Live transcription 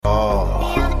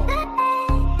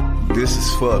This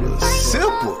is for the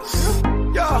simples.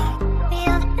 Yeah.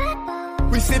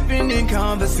 We sipping in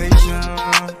conversation.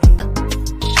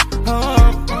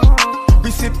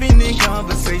 We sipping in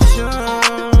conversation.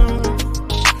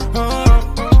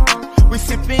 We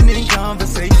sipping in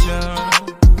conversation.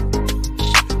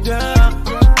 Yeah.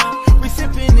 We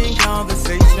sipping in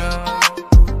conversation.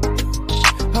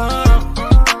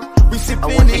 We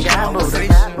sipping in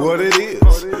conversation. What it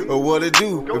is, or what it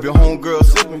do. If your homegirl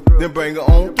sipping, then bring her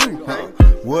on through.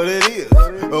 What it is,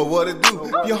 or what it do.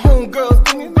 If your homegirl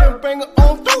singing, then bring her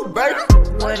on through, baby.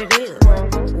 What it is,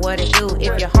 what it do.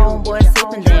 If your homeboy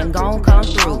sipping, then gon' come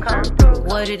through.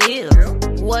 What it is,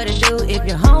 what it do. If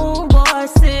your homeboy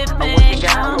sipping,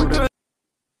 come through.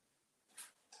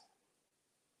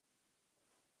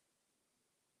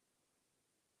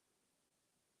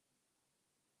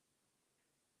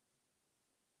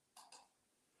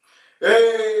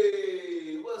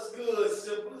 Hey, what's good,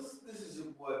 Simplers? This is your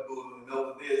boy Buddha, and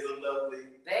over there's a lovely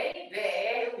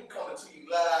Baby, we coming to you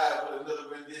live with another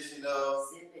rendition of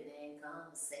sipping in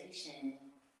conversation.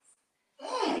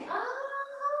 Mm.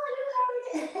 Oh, you heard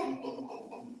it.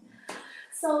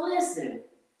 So listen,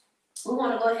 we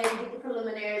want to go ahead and get the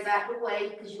preliminaries out the way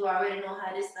because you already know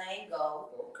how this thing goes.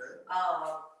 Okay.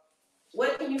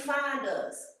 Where can you find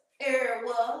us?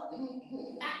 Everywhere.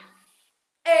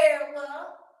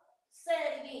 Everywhere. Say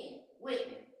it again with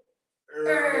me.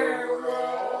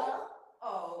 Everywhere.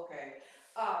 Oh, okay.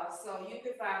 So you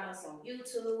can find us on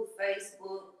YouTube,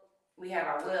 Facebook. We have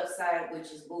our website, which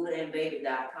is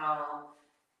BuddhaandBaby.com.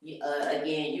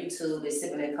 Again, YouTube is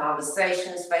Sipping in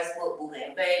Conversations. Facebook, Buddha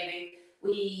and Baby.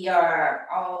 We are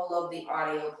all of the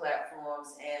audio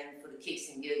platforms, and for the kicks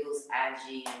and giggles,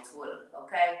 IG and Twitter.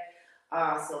 Okay.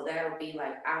 So that'll be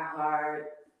like iHeart,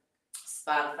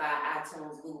 Spotify,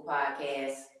 iTunes, Google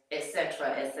Podcasts,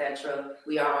 etc., etc.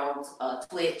 We are on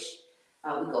Twitch.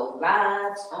 We go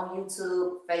live on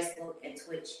YouTube, Facebook, and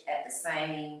Twitch at the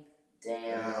same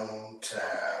damn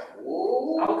time.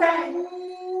 Okay.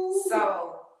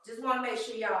 So just want to make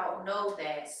sure y'all know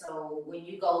that. So when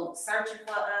you go searching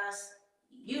for us,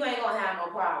 you ain't gonna have no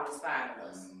problems finding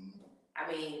us. I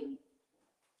mean,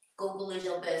 Google is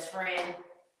your best friend.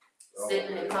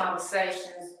 Sipping in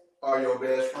Conversations Are your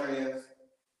best friends.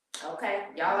 Okay,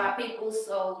 y'all are people,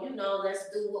 so you know, let's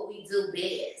do what we do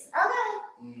best. Okay.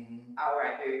 All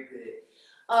right, very good.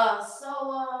 So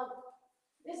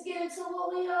let's get into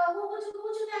what you got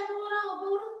going on,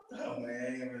 Buddha? Oh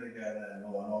man, ain't really got nothing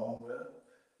going on. Well,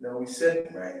 no, we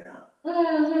sipping right now.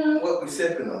 What we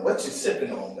sipping on? What you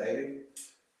sipping on, baby?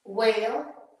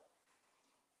 Well,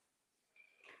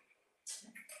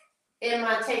 in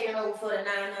my taking over for the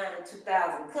 99 and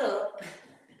 2000 cup,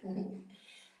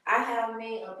 I have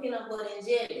me a peanut butter and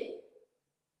jelly.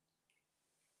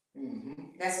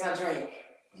 That's my drink.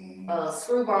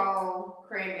 Screwball,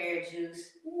 cranberry juice,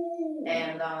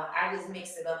 and I just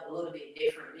mix it up a little bit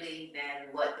differently than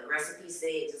what the recipe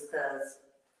said, just because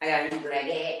I gotta use what I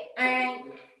got. All right.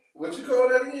 What you call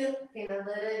that again? Peanut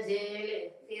butter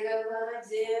jelly, peanut butter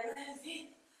jelly.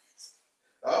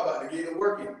 I'm about to get it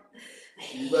working.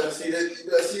 You better see that. You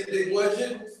better see the big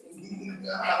budget. Hey,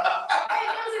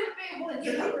 those are the big ones.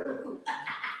 Either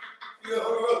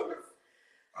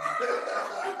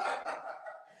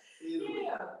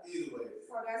way.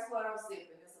 So that's what I'm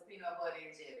sipping. It's a peanut butter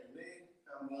and jelly. Me,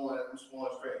 I'm going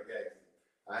straight, guys.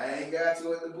 I ain't got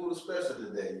to at the Buddha special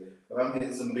today, but I'm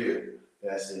hitting some beer.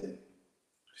 That's it.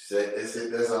 That's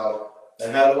it. That's all.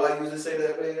 And how do I usually say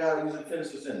that, baby? How do I usually finish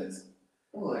the sentence?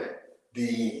 What?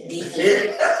 The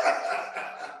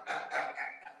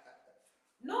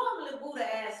Normally, Buddha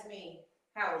asks me,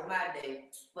 how was my day?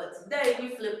 But today,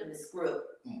 we flipping the script.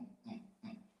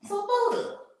 So,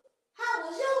 Buddha, how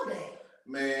was your day?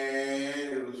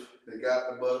 Man, they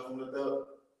got the butter from the duck.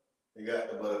 They got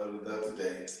the butter from the duck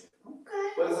today. Okay.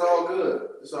 But it's all good.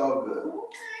 It's all good.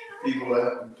 Okay. People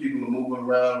are moving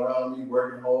around me,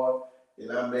 working hard,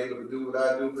 and I'm able to do what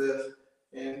I do best.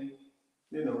 And,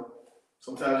 you know,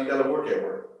 sometimes you got to work at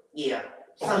work. Yeah.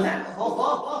 Sometimes. Who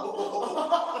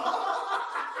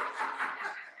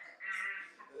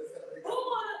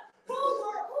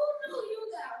knew you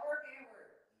got work at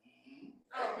work?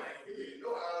 Oh, man. You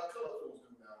know how color folks do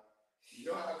now. You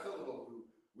know how color folks do.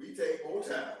 We take more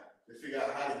time to figure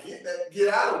out how to get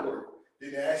out of work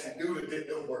than to actually do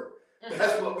the work.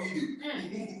 That's what we do.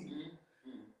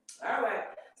 All right.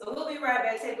 So we'll be right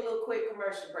back. Take a little quick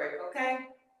commercial break, okay?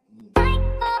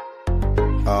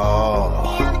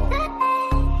 Oh,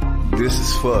 this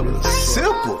is for the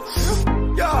simples.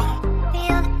 Yeah.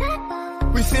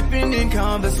 We sipping in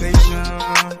conversation.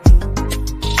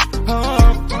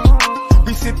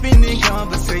 We sipping in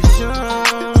conversation.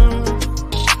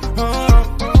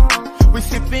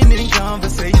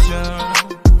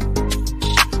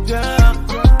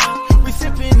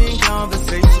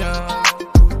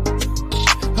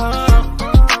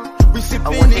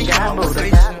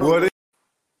 conversation. What it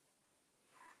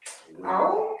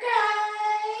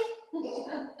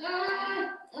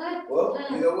Well,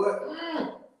 you know what?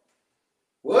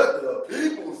 What the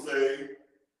people say,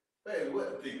 baby,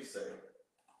 what the people say.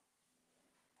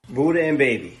 Buddha and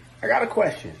Baby, I got a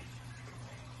question.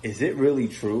 Is it really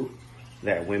true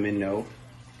that women know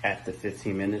after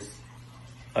 15 minutes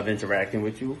of interacting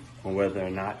with you on whether or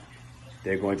not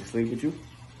they're going to sleep with you?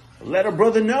 Let a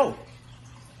brother know.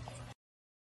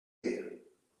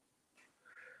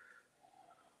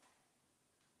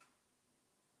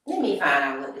 Let me find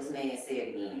out what this man said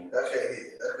again. Okay.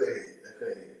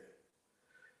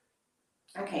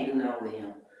 I can't do nothing with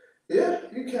him. Yeah,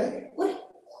 you can. What?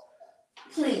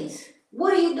 Please,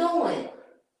 what are you doing?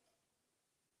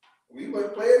 We want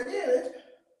to play it again, ain't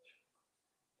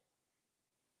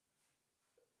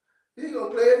you? You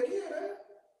gonna play it again, ain't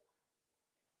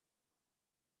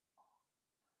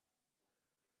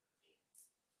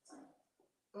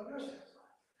you?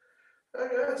 I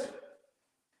got you.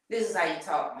 This is how you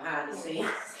talk behind the scenes.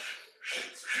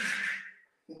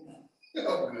 I'm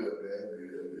good, man. I'm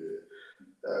good.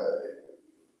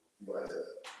 All right.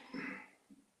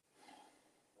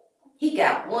 He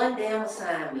got one damn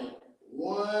assignment.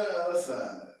 One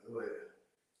assignment. Go ahead.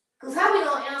 Cause how we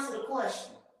gonna answer the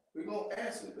question? We gonna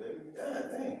answer it, baby.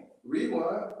 God dang.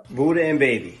 Rewind. Buddha and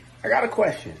Baby, I got a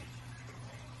question.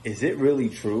 Is it really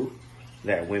true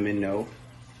that women know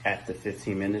after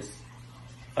 15 minutes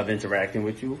of interacting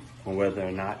with you on whether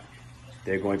or not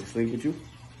they're going to sleep with you?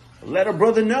 Let a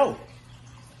brother know.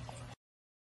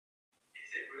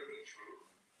 Is it really true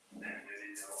that women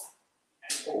know?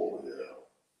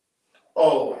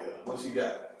 Oh yeah. What you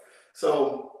got?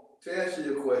 So to answer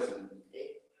your question,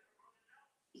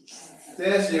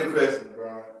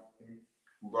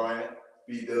 Brian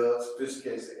B. Dubs,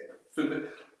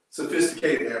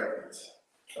 sophisticated arrogance.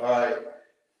 All right.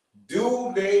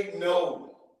 Do they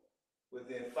know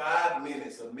within 5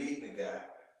 minutes of meeting the guy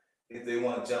if they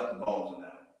want to jump the bones or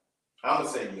not? I'm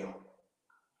gonna say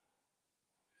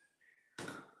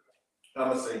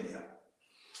yeah.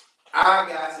 I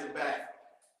got your back.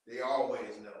 They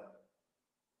always know.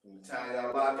 From the time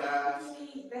y'all lock eyes. What do you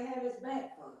need to have his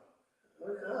back for?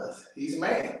 Because he's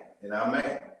man, and I'm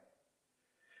man.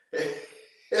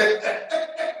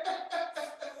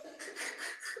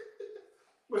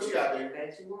 What you got, baby?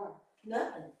 That you are.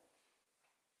 Nothing.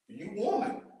 You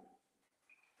woman.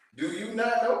 Do you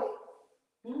not know?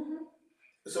 Mm-hmm.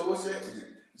 So what's that?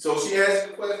 So she asked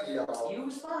the question, y'all. You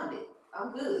responded.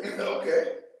 I'm good. Okay.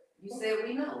 You said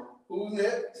we know. Who's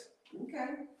next?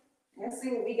 Okay. Let's see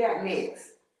what we got next.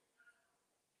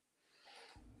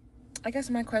 I guess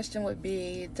my question would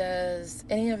be, does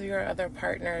any of your other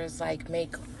partners like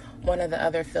make one or the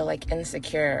other feel like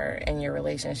insecure in your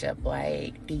relationship?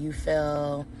 Like, do you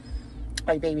feel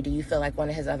like one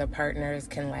of his other partners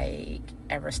can like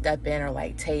ever step in or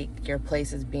like take your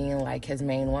place as being like his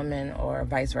main woman, or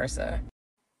vice versa?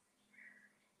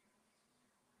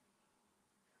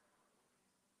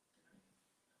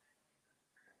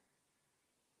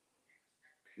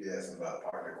 She asked about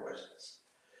partner questions.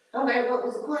 Okay, what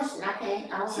was the question?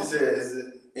 She said, is it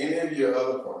any of your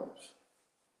other partners?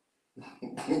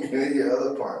 Any of your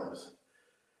other partners?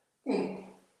 I'm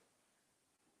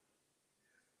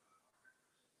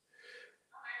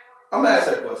gonna ask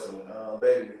that question,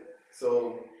 baby.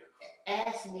 So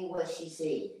Ask me what she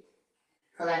said.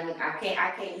 Cause I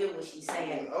can't hear what she's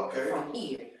saying from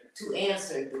here to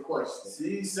answer the question.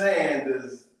 She's saying,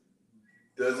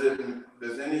 does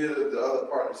any of the other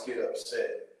partners get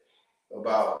upset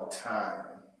about time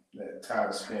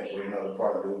spent with another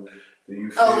partner? Do you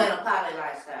feel? Oh, in a poly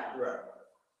lifestyle. Right.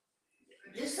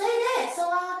 Just say that so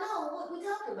I'll know what we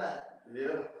talked about.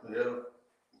 Yeah.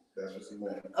 That's what she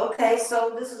meant. Okay,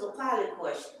 so this is a pilot Mm-hmm.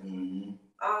 question.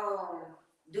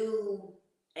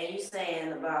 And you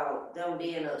saying about them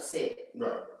being upset?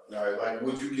 Right. All right. Like,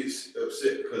 would you get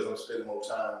upset because I'm spending more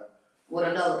time with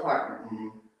another partner?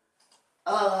 Mm-hmm.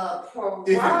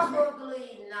 Probably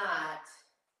not.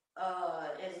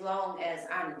 As long as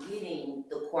I'm getting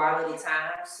the quality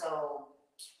time. So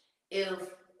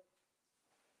if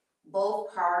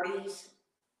both parties,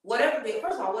 whatever the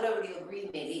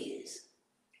agreement is,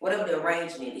 whatever the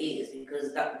arrangement is,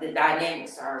 because the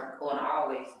dynamics are going to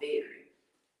always vary.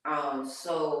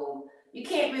 So you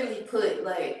can't really put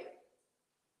like,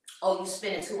 oh, you're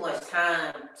spending too much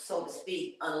time, so to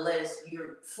speak, unless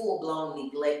you're full blown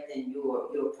neglecting your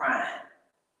prime.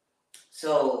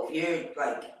 So if you're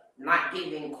like not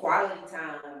giving quality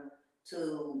time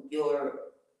to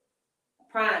your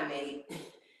prime mate,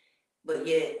 but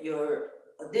yet your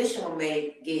additional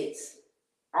mate gets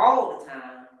all the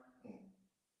time,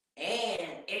 and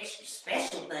extra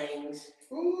special things,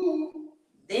 Ooh.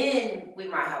 then we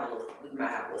might have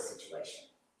a situation.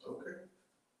 Okay.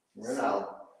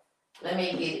 So let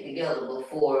me get it together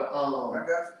before I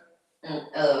got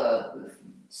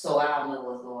so I don't know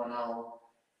what's going on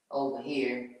over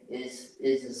here. Is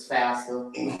just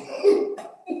faster for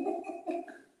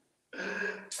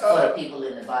the people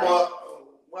in the body.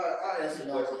 Well, I answer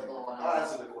the question. I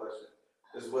answer the question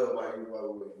as well while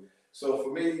we're waiting. So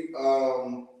for me,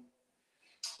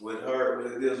 with her,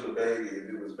 when it deals with baby, if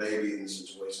it was baby in the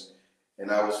situation,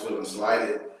 and I was feeling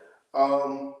slighted,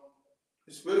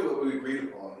 it's really what we agreed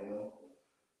upon, you know.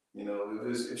 You know,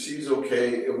 if she's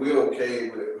okay, if we're okay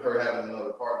with her having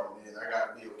another partner, then I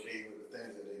got to be okay with the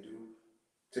things that they do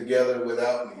together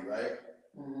without me, right?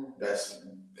 Mm-hmm. That's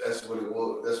what it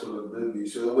was. That's what it would be.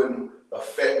 So it wouldn't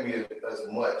affect me as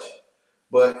much.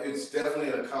 But it's definitely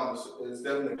a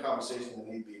conversation that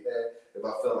needs to be had if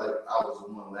I felt like I was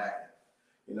the one lacking.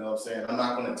 You know what I'm saying? I'm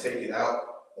not going to take it out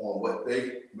on what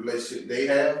relationship they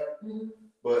have, Mm-hmm.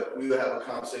 but we will have a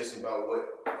conversation about what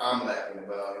I'm lacking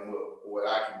about and what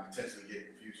I can potentially get in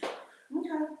the future. Okay.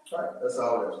 All right, that's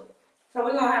all it is. So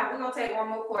we're gonna take one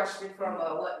more question from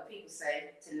what the people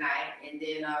say tonight, and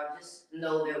then just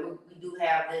know that we do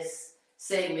have this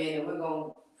segment, and we're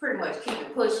gonna pretty much keep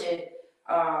it pushing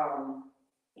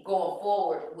going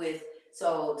forward with.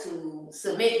 So to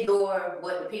submit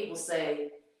what the people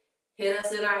say, hit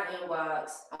us in our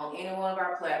inbox on any one of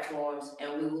our platforms,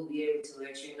 and we will be able to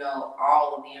let you know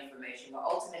all of the information. But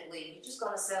ultimately, you're just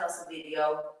gonna send us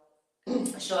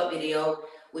a short video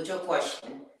with your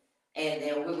question, and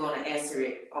then we're going to answer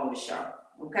it on the show.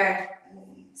 Okay?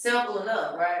 Simple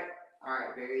enough, right? All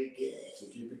right, very good. So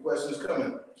keep your questions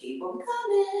coming. Keep them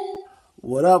coming.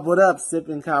 What up,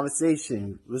 Sipping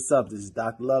Conversation. What's up? This is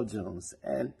Dr. Love Jones.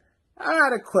 And I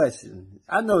had a question.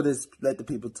 I know this, let the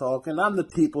people talk, and I'm the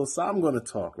people, so I'm going to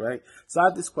talk, right? So I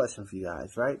have this question for you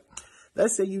guys, right?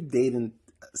 Let's say you dating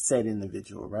said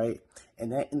individual, right?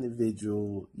 And that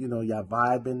individual, you know, y'all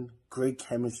vibing, great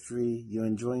chemistry, you're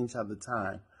enjoying each other's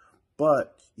time.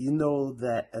 But you know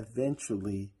that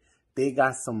eventually they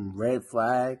got some red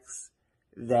flags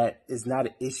that is not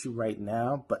an issue right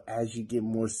now, but as you get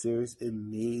more serious, it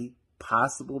may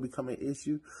possibly become an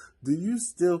issue. Do you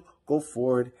still go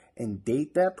forward and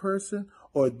date that person,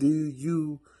 or do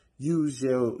you use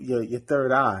your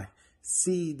third eye,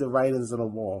 see the writings on the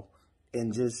wall,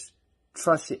 and just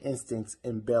trust your instincts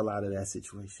and bail out of that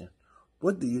situation?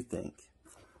 What do you think?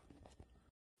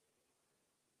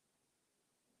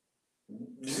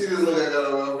 You see this look I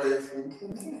got on my face?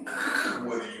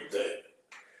 What do you think?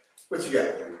 What you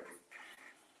got, baby?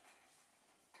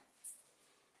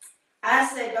 I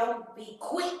said don't be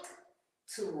quick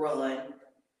to run,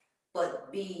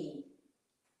 but be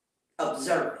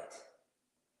observant.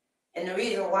 And the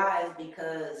reason why is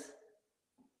because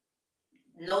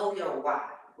know your why.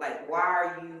 Like,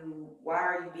 why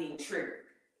are you being triggered?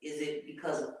 Is it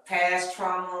because of past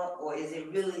trauma, or is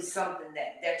it really something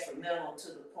that detrimental to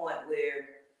the point where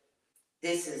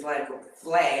this is like a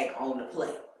flag on the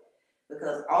play?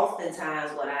 Because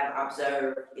oftentimes what I've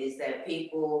observed is that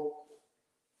people,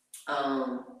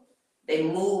 they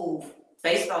move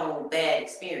based on bad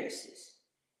experiences.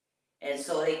 And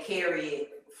so they carry it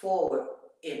forward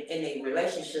in their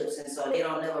relationships, and so they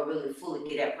don't never really fully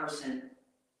give that person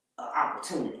an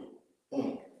opportunity.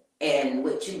 And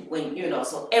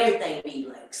so everything be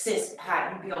like, since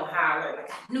how you be on high alert,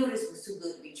 like I knew this was too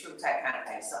good to be true type kind of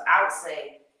thing. So I would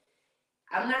say,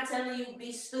 I'm not telling you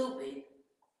be stupid,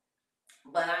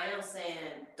 but I am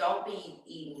saying don't be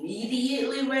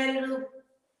immediately ready to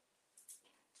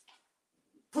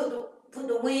put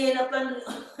the wind up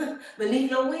under beneath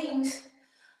your wings.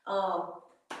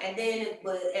 And then,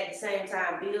 but at the same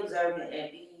time, be observant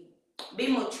and be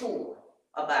mature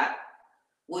about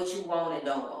what you want and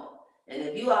don't want. And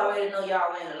if you already know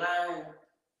y'all in a line,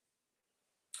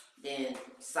 then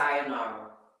sayonara.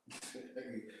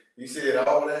 You said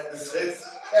all that to say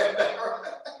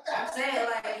sayonara. I'm saying,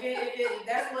 like, if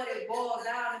that's what it boils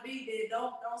down to be, then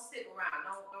don't stick around.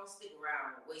 Don't stick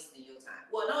around wasting your time.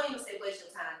 Well, don't even say waste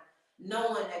your time,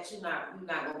 knowing that you're not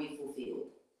gonna be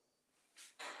fulfilled.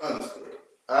 Understood.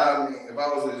 I mean, if I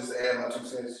was to just add my 2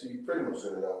 cents, you pretty much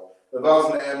said it all. If I was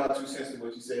going to add my 2 cents to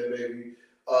what you said, baby,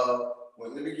 well,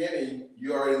 in the beginning,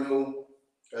 you already know,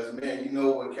 as a man, you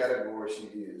know what category she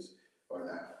is or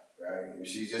not, right? If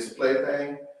she's just a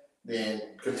plaything, then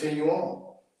continue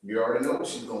on. You already know what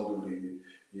she's going to do.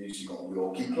 She's going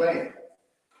to keep playing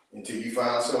until you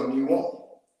find something you want.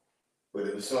 But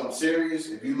if it's something serious,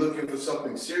 if you're looking for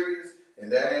something serious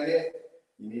and that ain't it,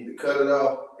 you need to cut it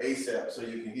off ASAP so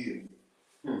you can heal.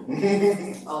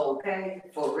 Okay,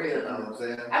 for real You know though. what I'm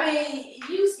saying? I mean,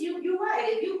 you're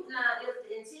right. If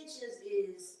the intentions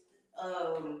is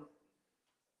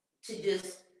to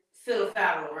just fiddle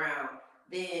faddle around,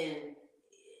 then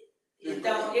the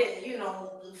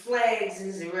flags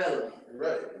is irrelevant.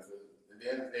 Right. The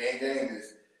end game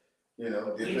is, You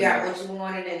got what you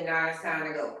wanted, and now it's time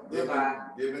to go. Goodbye.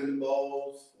 dipping the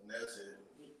balls, and that's it.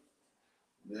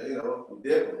 Yeah, we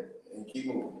dip them and keep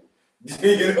moving.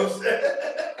 You know what I'm saying?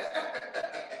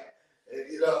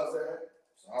 You know what I'm saying?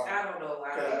 I don't know.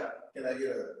 Can I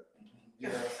get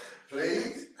a,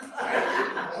 please?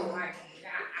 Oh my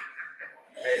God.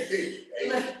 Hey,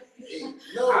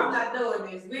 no. I'm not doing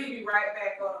this. We'll be right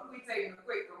back on. We taking a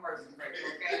quick commercial break,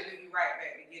 okay? We'll be right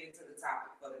back to get into the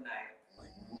topic for the night.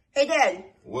 Hey, Dad,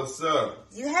 What's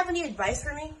up? do you have any advice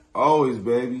for me? Always,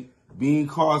 baby. Being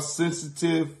cost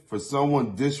sensitive for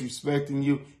someone disrespecting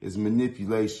you is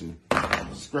manipulation.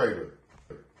 Straighter.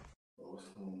 What's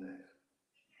going next?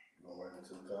 Going right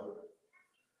into the topic?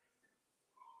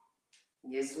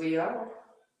 Yes, we are.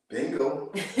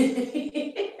 Bingo.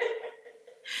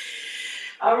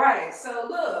 All right, so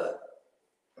look.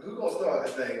 Who's gonna start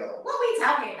this thing off? What we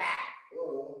talking about?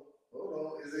 Hold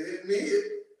on. Is it hitting me?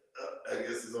 I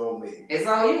guess it's on me. It's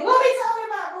on you. What we talking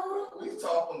about, Buddha? We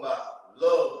talking about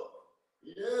love.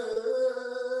 Love.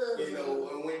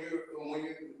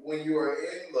 When you are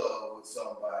in love with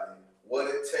somebody, what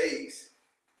it takes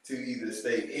to either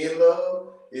stay in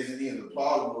love, is it either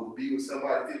plausible to be with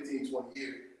somebody 15, 20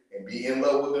 years and be in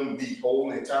love with them the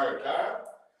whole entire time?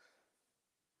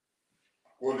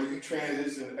 Or do you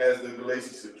transition as the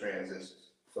relationship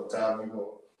transitions? Sometimes you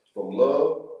go from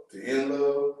love to in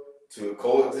love to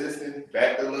coexisting,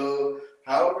 back to love,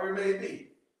 however it may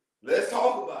be. Let's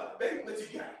talk about it. Baby, what you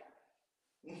got?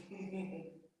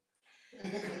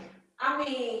 I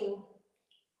mean,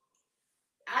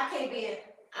 I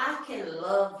can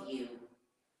love you,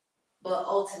 but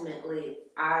ultimately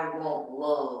I won't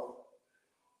love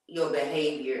your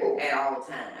behavior at all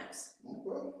times.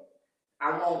 Okay.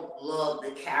 I won't love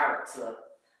the character.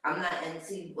 I'm not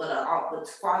into, but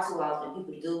far too often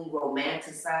people do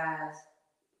romanticize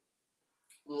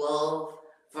love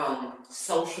from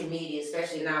social media,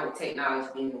 especially now with technology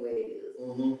being the way it is.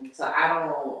 Mm-hmm. So I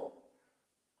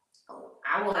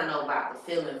want to know about the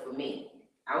feeling for me.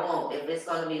 If it's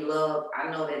going to be love, I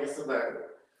know that it's a verb.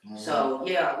 Mm-hmm. So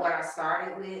yeah, what I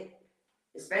started with,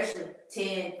 especially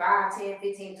 5, 10,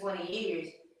 15, 20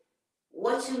 years,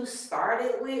 what you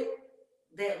started with,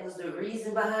 that was the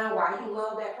reason behind why you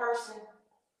love that person,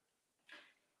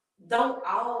 don't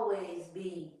always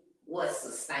be what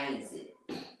sustains it.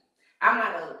 I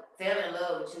might have fell in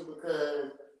love with you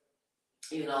because,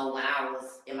 when I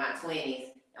was in my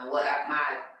 20s and I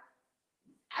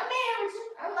married you,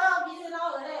 I love you and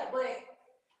all of that, but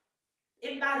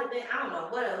it might have been, I don't know,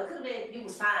 whatever. It could have been you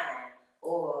was fine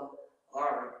or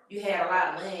you had a lot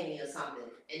of money or something.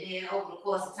 And then over the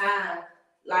course of time,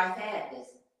 life happens.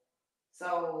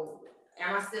 So,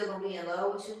 am I still going to be in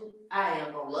love with you? I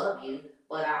am going to love you,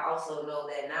 but I also know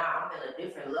that now I'm in a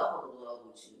different level of love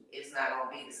with you. It's not going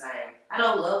to be the same. I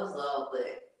know love is love,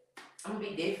 but I'm going to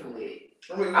be different with it.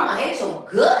 I'm going to hate your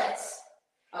guts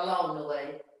along the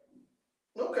way.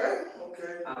 Okay.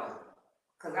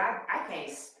 Because I can't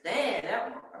stand that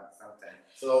motherfucker sometimes.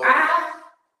 So I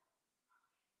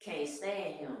can't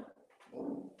stand him.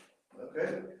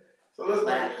 Okay. So let's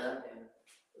But I love him.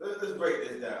 Let's break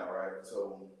this down, right?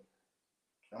 So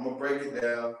I'm gonna break it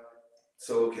down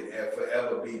so it can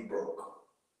forever be broke.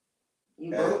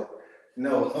 You broke?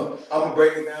 No, I'm gonna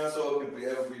break it down so it can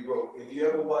forever be broke. If you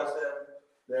ever watch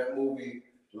that movie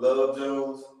Love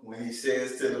Jones, when he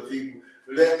says to the people,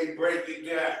 "Let me break it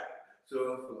down so it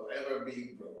will forever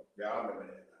be broke." Y'all remember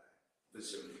that line? For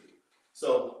sure.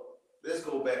 So let's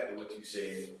go back to what you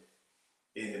said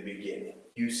in the beginning.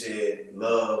 You said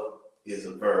love is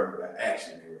a verb, an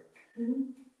action verb. Mm-hmm.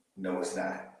 No, it's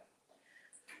not.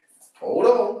 Hold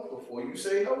on before you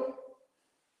say no.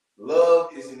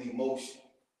 Love is an emotion.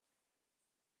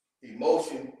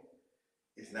 Emotion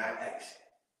is not action.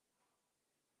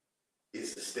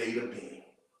 It's a state of being.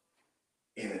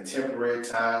 In a temporary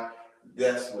time,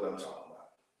 that's what I'm talking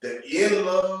about. The in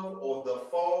love or the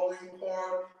falling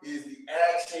part is the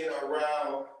action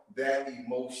around that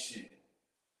emotion.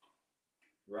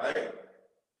 Right?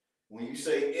 When you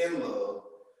say in love,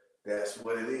 that's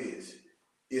what it is.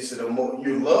 It's an emotion.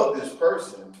 You love this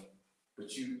person,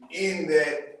 but you in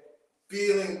that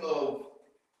feeling of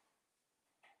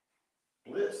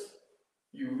bliss.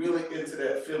 You really into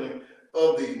that feeling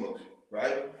of the emotion,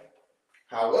 right?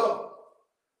 However,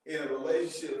 in a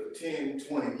relationship for 10,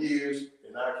 20 years,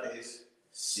 in our case,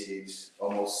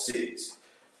 almost six,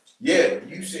 Yeah,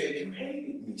 you said you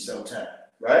hated me sometime,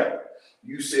 right?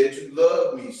 You said you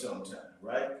loved me sometime,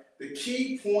 right? The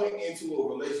key point into a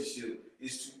relationship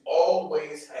is to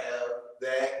always have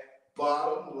that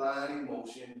bottom line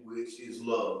emotion, which is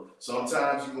love.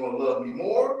 Sometimes you're gonna love me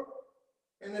more,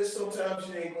 and then sometimes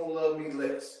you ain't gonna love me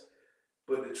less.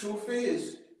 But the truth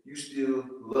is, you still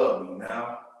love me.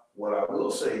 Now, what I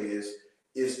will say is,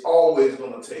 it's always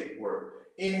gonna take work.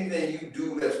 Anything you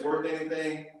do that's worth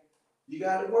anything, you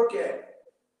gotta work at it.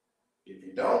 If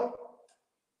you don't,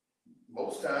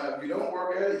 most times you don't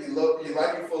work at it, you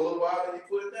like it for a little while, then you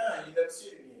put it down, you never see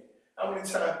it again. How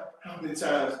many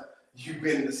times you've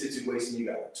been in a situation, you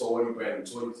got a toy, you bring the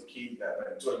toy as a kid, you got to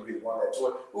bring the toy, you really want that toy,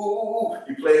 ooh,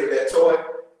 you play with that toy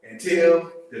until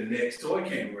the next toy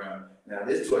came around. Now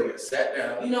this toy got sat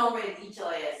down. You know I'm ready to eat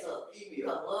your ass up. Eat me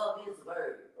Because up. love is a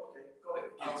bird. Okay, go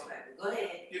ahead. Okay, go ahead.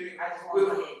 Give me, I just want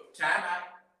to go ahead. time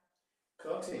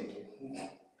out. Continue.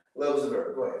 Love is a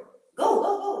bird, go ahead.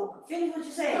 Go. Finish what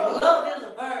you're saying. No. Love is a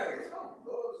bird.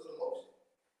 Love is an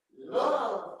emotion.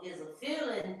 Love is a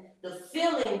feeling. The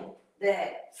feeling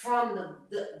that from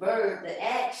the bird, the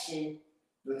action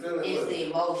The feeling is was- the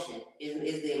emotion.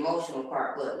 Is the emotional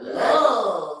part. But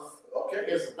love Okay.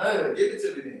 is a bird. Give it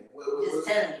to me then. Just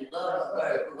telling you, love is a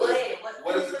bird. Go ahead.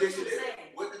 What is the what you dictionary? saying?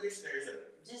 What the dictionary say?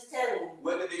 Just telling you.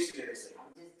 What the dictionary say?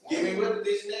 I'm just Give me telling what the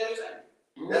dictionary say.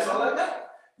 you. That's all I got.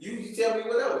 You tell me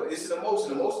whatever. It's an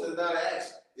emotion. Emotion is not an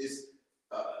action.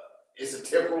 It's a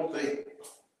temporal thing.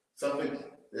 Something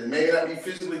that may not be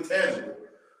physically tangible,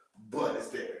 but it's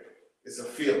there. It's a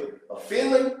feeling. A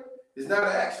feeling is not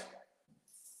an action.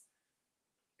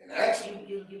 An action.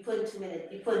 You putting too many.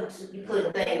 You putting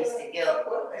things together.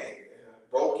 What? Hey,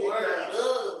 broke it Word down.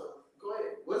 love Go ahead.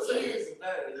 What's it? is a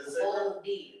bird. Does it say Hold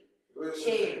dear, What's it?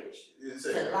 cherish, It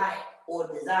say to like or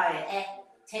desire, act,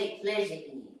 take pleasure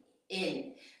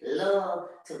in love,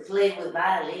 to play with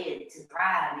violin, to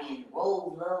thrive in,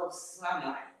 roll love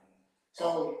sunlight.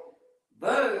 So,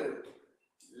 bird,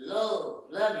 love,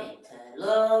 loving, to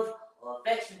love or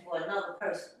affection for another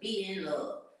person, be in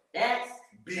love. That's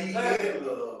be the in bird.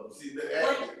 love. See, the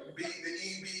What? be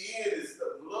in is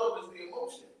love is the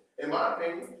emotion. In my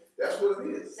opinion, that's what it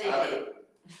is. Say that.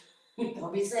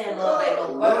 Don't be saying love ain't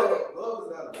no bird. Love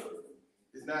is not a bird.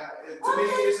 It's not. To me,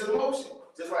 it's an emotion.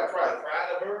 Just like pride.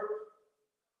 Pride a bird.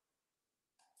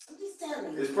 I'm just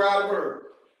telling you. Is pride a bird?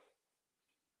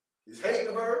 Is hate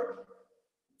a bird?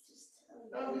 Just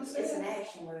telling you. It's an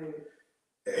action word.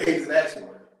 Hate is an action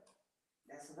word.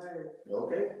 That's a word.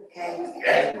 Okay. Okay.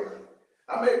 Action word.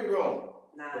 I may be wrong.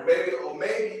 Nah. Or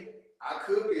maybe I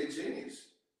could be a genius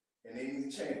and they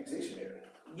need to change the dictionary.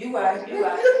 You right.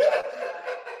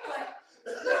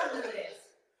 But nonetheless,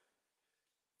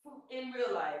 in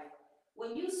real life,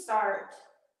 when you start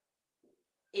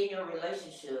in your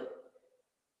relationship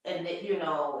and that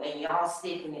and y'all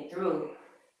sticking it through,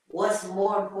 what's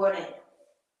more important,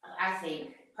 I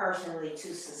think personally,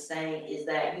 to sustain is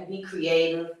that you be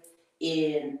creative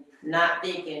in not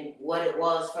thinking what it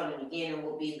was from the beginning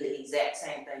will be the exact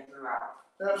same thing throughout.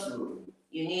 Absolutely.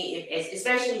 You need,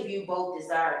 especially if you both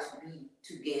desire to be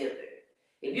together.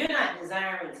 If you're not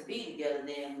desiring to be together,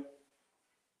 then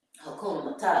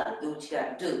Hakuna Matata, do what you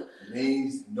gotta do.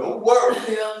 Means no work.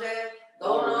 You know what I'm saying? Go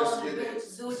Oh, on and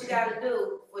do what you gotta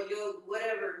do for your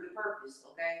whatever your purpose,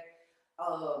 okay?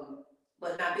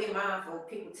 But now be mindful,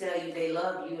 people tell you they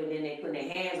love you and then they put their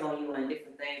hands on you and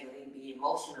different things, or they can be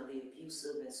emotionally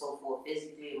abusive and so forth,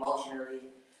 physically, emotionally,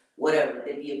 whatever,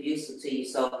 they be abusive to you.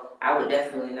 So I would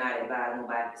definitely not advise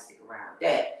nobody to stick around with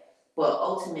that. But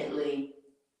ultimately,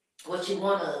 what you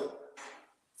wanna,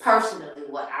 personally,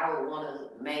 what I would wanna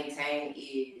maintain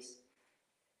is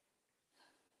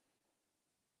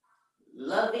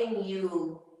loving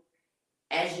you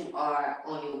as you are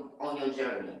on your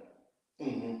journey.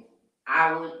 Mm-hmm.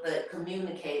 I would, but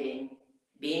communicating,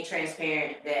 being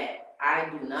transparent that I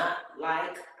do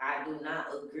not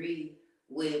agree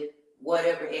with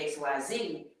whatever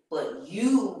XYZ, but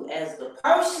you as the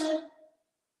person,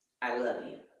 I love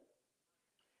you.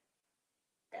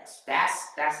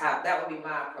 That's how, that would be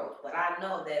my approach. But I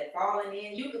know that falling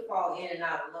in, you can fall in and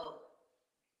out of love.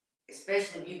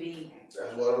 Especially if you be.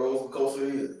 That's what a roller coaster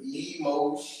is.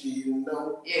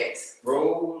 Emotional. Yes.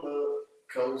 Roller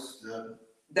coaster.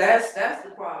 That's the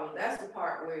problem. That's the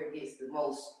part where it gets the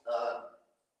most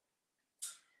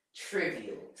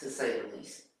trivial, to say the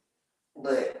least.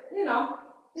 But you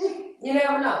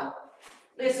never know.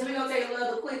 Listen, we're gonna take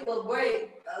another quick little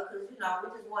break because we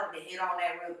just wanted to hit on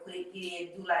that real quick.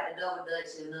 Do like the double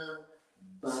dutch and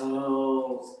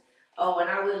bones. Oh, and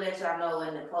I will let y'all know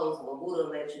in the closing, or Buddha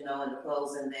will let you know in the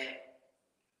closing that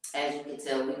as you can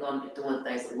tell, we're gonna be doing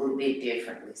things a little bit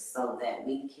differently so that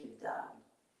we can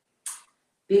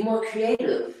be more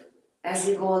creative as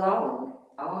we go along.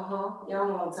 Y'all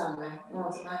know what I'm talking about. You know what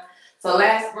I'm talking about? So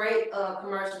last break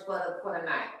commercial for the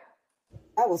night.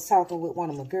 I was talking with one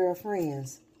of my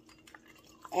girlfriends,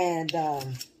 and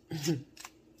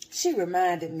she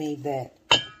reminded me that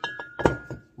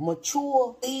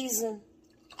mature, seasoned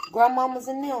grandmamas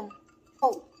and them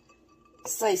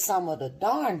say some of the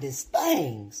darndest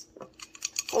things.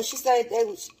 So she said they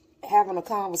was having a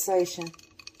conversation,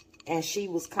 and she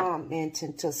was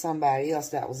commenting to somebody else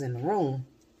that was in the room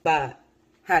about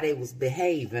how they was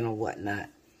behaving or whatnot.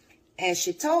 And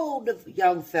she told the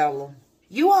young fella,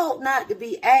 you ought not to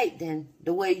be acting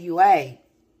the way you act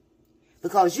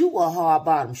because you wear hard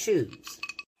bottom shoes.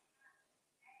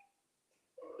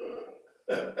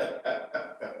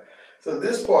 So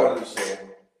this part of the show,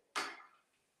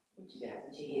 What you got?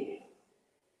 What you hear?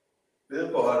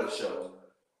 this part of the show,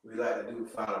 we like to do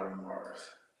final remarks.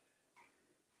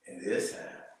 And this time,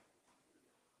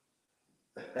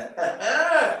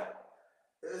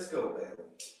 let's go, baby.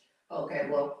 Okay,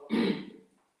 well,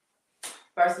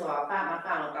 first of all, my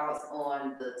final thoughts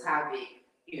on the topic,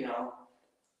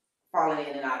 falling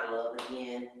in and out of love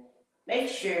again. Make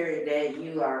sure that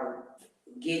you are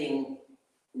getting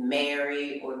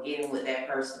married or getting with that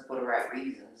person for the right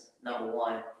reasons, number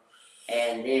one.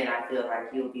 And then I feel like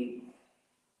you'll be,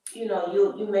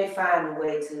 you may find a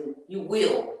way to, you'll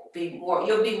be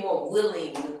more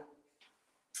willing to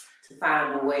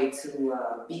find a way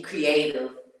to be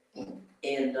creative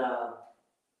and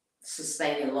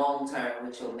sustaining long term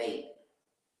with your mate.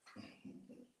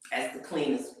 That's the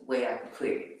cleanest way I can put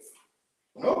it.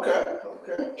 Okay.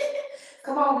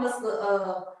 Come on,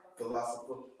 Mr.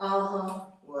 Philosopher.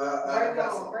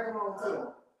 Well, bring on to him.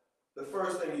 The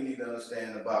first thing you need to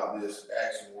understand about this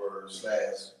action word /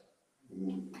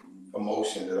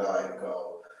 emotion that I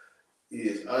call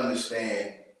is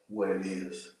understand what it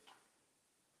is.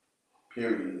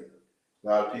 Period. A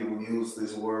lot of people use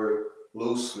this word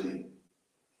loosely,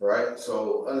 right?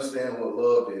 So understand what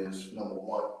love is, number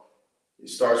one. It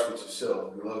starts with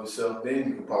yourself. If you love yourself, then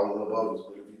you can probably love others.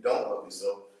 But if you don't love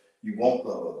yourself, you won't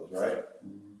love others, right?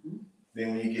 Mm-hmm.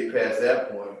 Then when you get past that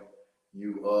point,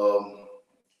 you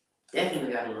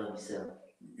definitely gotta love yourself.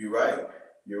 You're right.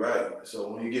 So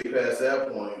when you get past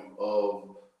that point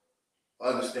of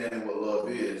understanding what love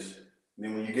is,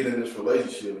 then when you get in this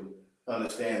relationship,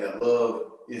 understand that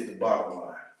love is the bottom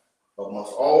line.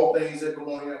 Amongst all things that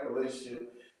go on in that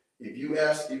relationship, if you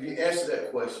answer that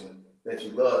question, that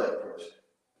you love that person,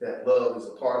 that love is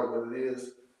a part of what it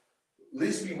is, at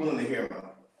least be willing to hear them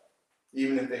out,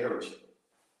 even if they hurt you.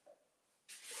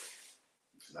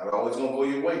 It's not always going to go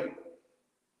your way.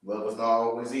 Love is not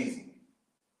always easy.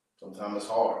 Sometimes it's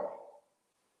hard.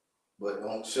 But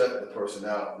don't shut the person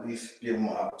out. At least give them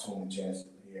an opportunity, chance to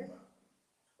hear them out,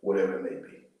 whatever it may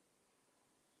be.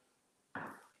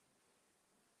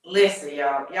 Listen,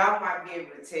 y'all might be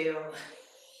able to tell.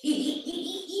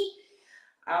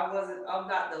 I'm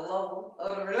not the lover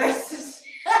of the relationship.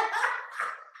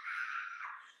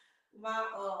 My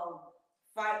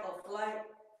fight or flight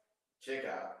check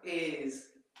out is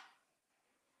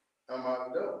I'm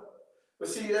out the door. But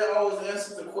see, that always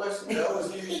answers the question. I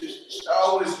always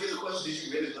get the question, did you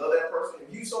really love that person?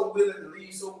 If you so willing to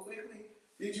leave so quickly,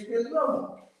 did you really love them?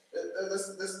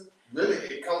 That's really,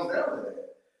 it comes down to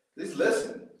that. Just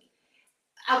listen.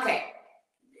 Okay.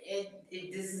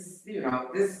 This is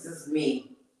just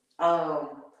me.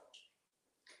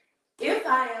 If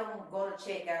I am going to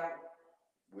check out,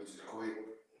 which is quick,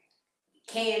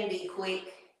 can be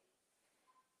quick,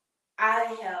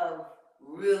 I have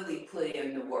really put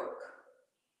in the work.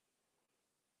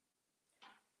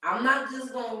 I'm not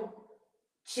just going to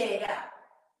check out.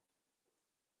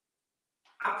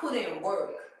 I put in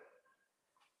work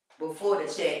before the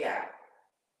checkout.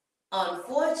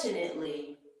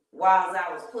 Unfortunately, while I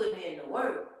was putting in the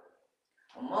work,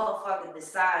 a motherfucker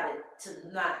decided to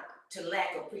lack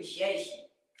appreciation.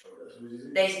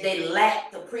 They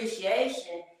lacked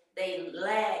appreciation. They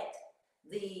lacked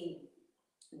the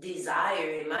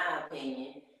desire, in my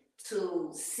opinion,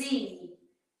 to see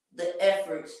the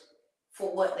efforts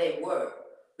for what they were,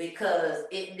 because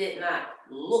it did not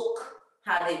look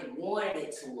how they wanted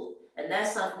it to look. And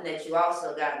that's something that you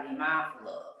also got to be mindful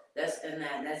of. That's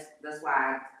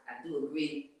why I do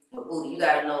agree with Buddha. You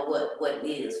got to know what it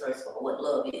is, first of all, what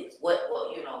love is, what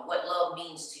love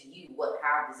means to you,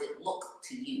 how does it look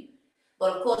to you.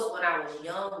 But of course, when I was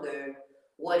younger,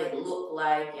 what it looked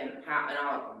like and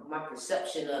my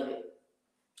perception of it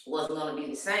wasn't going to be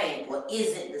the same, or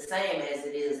isn't the same as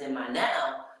it is in my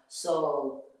now.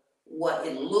 So what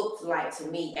it looked like to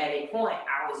me. At a point,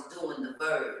 I was doing the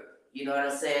verb. You know what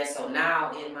I'm saying? So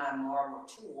now in my more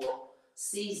mature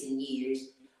season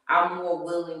years, I'm more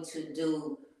willing to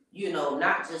do, you know,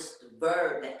 not just the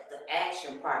verb, the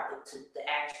action part, but to the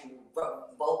actual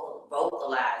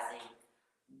vocalizing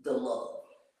the love.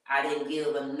 I didn't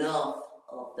give enough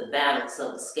of the balance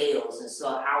of the scales, and so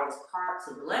I was part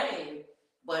to blame,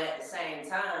 but at the same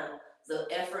time, the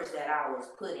efforts that I was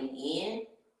putting in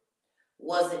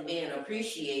wasn't being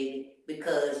appreciated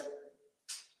because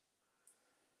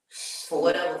for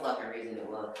whatever fucking reason it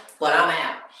was. But I'm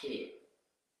out. Shit.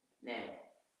 Now.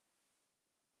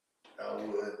 I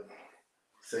would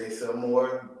say some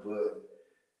more, but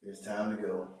it's time to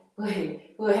go.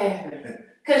 Wait, what happened?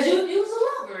 Cause you was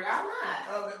a lover, I'm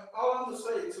not. All I'm gonna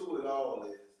say to it all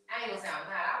is, I ain't gonna sound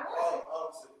mad. I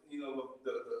wasn't. you know,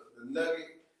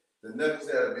 the nuggets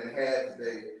that have been had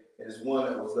today is one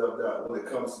that was left out when it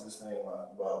comes to this thing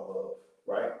about love,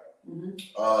 right?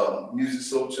 Mm-hmm. Musiq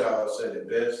Soulchild said it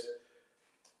best.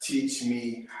 Teach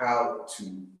me how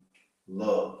to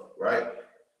love, right?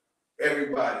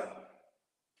 Everybody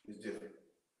is different.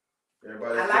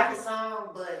 I like the song,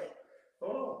 but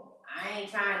hold on. I ain't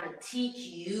trying to teach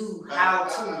you how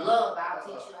to love. I'll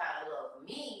teach you how to love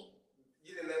me.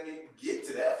 You didn't let me get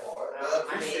to that part. I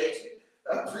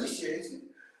appreciate you.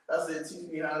 I said, teach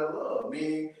me how to love.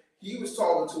 Meaning, he was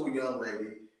talking to a young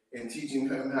lady and teaching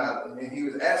him and he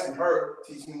was asking her,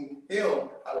 teaching him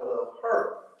how to love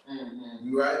her.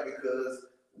 Mm-hmm. Right? Because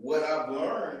what I've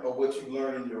learned or what you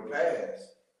learned in your past,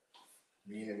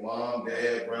 meaning mom,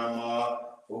 dad, grandma,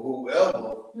 or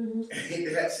whoever,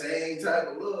 ain't that same type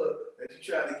of love that you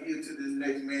try to give to this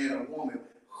next man or woman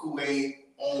who ain't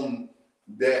on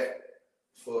that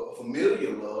for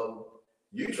familiar love.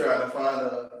 You trying to find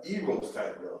a Eros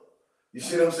type love. You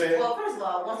see what I'm saying? Well, first of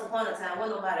all, once upon a time,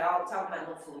 wasn't nobody all talking about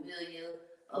no familiar,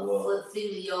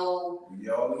 filial,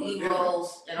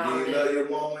 Eros, and all that. You love your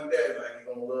mom and dad like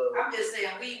you gonna love. I'm just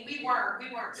saying, we weren't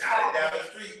talking down the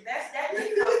street. That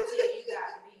didn't come until you got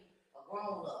to be a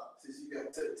grown up.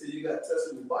 Till you got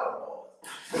touched with bottom balls.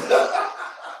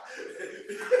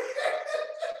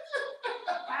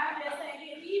 I'm just saying,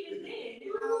 even then,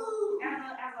 you know,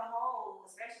 as a whole,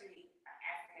 especially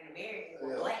African American or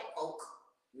Black folk,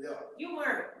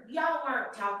 y'all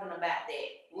weren't talking about that.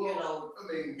 Well, you know, I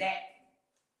mean, that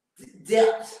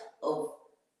depth of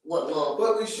what love.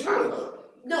 But we should.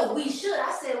 No, we should.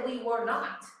 I said we were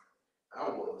not. I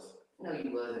was. No,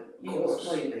 you wasn't. You was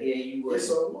playing here. You was.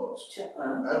 Yes, I was.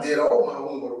 I did all my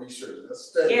homework research. I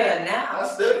studied. Yeah, now. I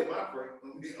studied my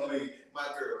my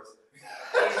girls.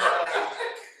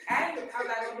 I'm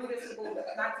not gonna do this to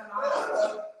not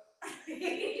tomorrow.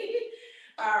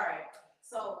 All right.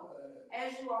 So,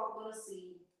 as you all gonna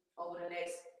see over the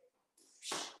next,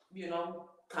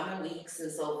 coming weeks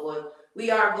and so forth, we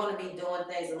are going to be doing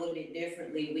things a little bit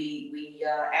differently. We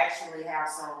actually have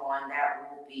someone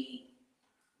that will be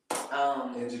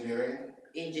engineering,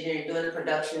 doing the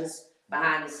productions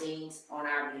behind the scenes on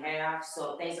our behalf.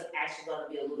 So things are actually going to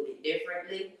be a little bit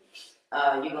differently.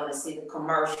 You're going to see the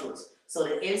commercials. So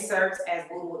the inserts, as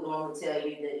Buddha would normally tell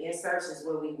you, the inserts is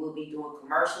where we will be doing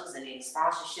commercials and any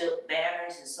sponsorship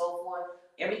banners and so forth.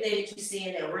 Everything that you're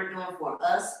seeing that we're doing for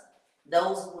us,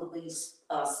 those will be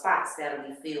spots that will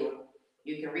be filled.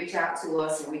 You can reach out to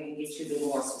us and we can get you the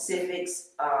more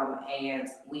specifics. And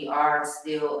we are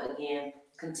still, again,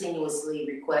 continuously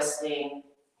requesting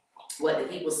what the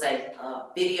people say,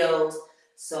 videos,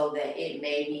 so that it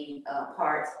may be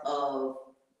part of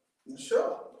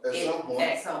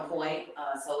at some point.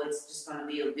 So it's just going to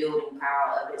be a building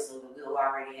pile of it, so that we'll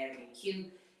already have it in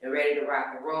queue and ready to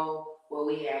rock and roll. Where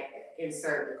we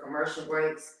insert the commercial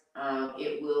breaks,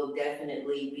 it will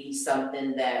definitely be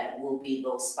something that will be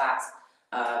those spots,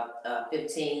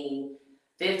 15,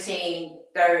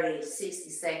 30, 60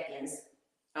 seconds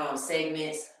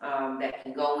segments that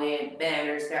can go in,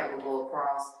 banners that will go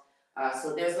across.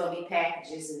 So there's going to be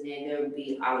packages, and then there will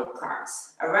be a la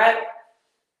cartes. All right?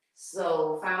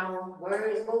 So, final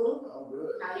words, Buddha? I'm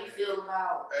good. How do you feel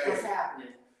about what's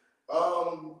happening?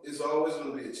 It's always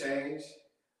going to be a change,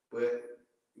 but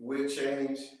with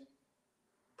change,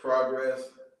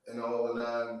 progress, and all the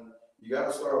nine, you got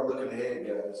to start looking ahead,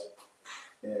 guys.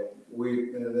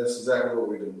 And that's exactly what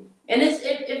we're doing. And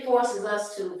it forces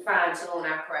us to fine tune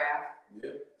our craft.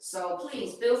 Yeah. So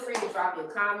please feel free to drop your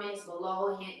comments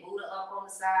below. Hit Buddha up on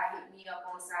the side, hit me up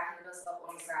on the side, hit us up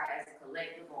on the side as a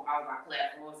collective on all of our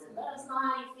platforms, and let us know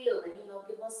how you feel, and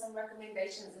give us some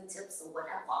recommendations and tips or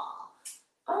whatever.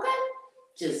 Okay?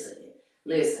 Just saying.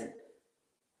 Listen.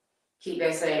 Keep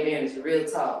that same energy. Real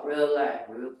talk, real life,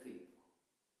 real people.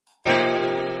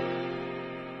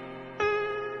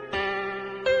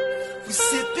 We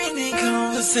sipping in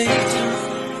conversation.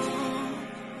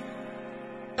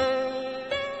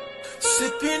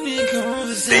 Sipping in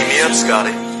conversation. Beat me up,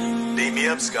 Scotty. Beat me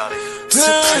up, Scotty.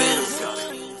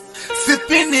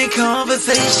 Sipping in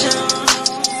conversation.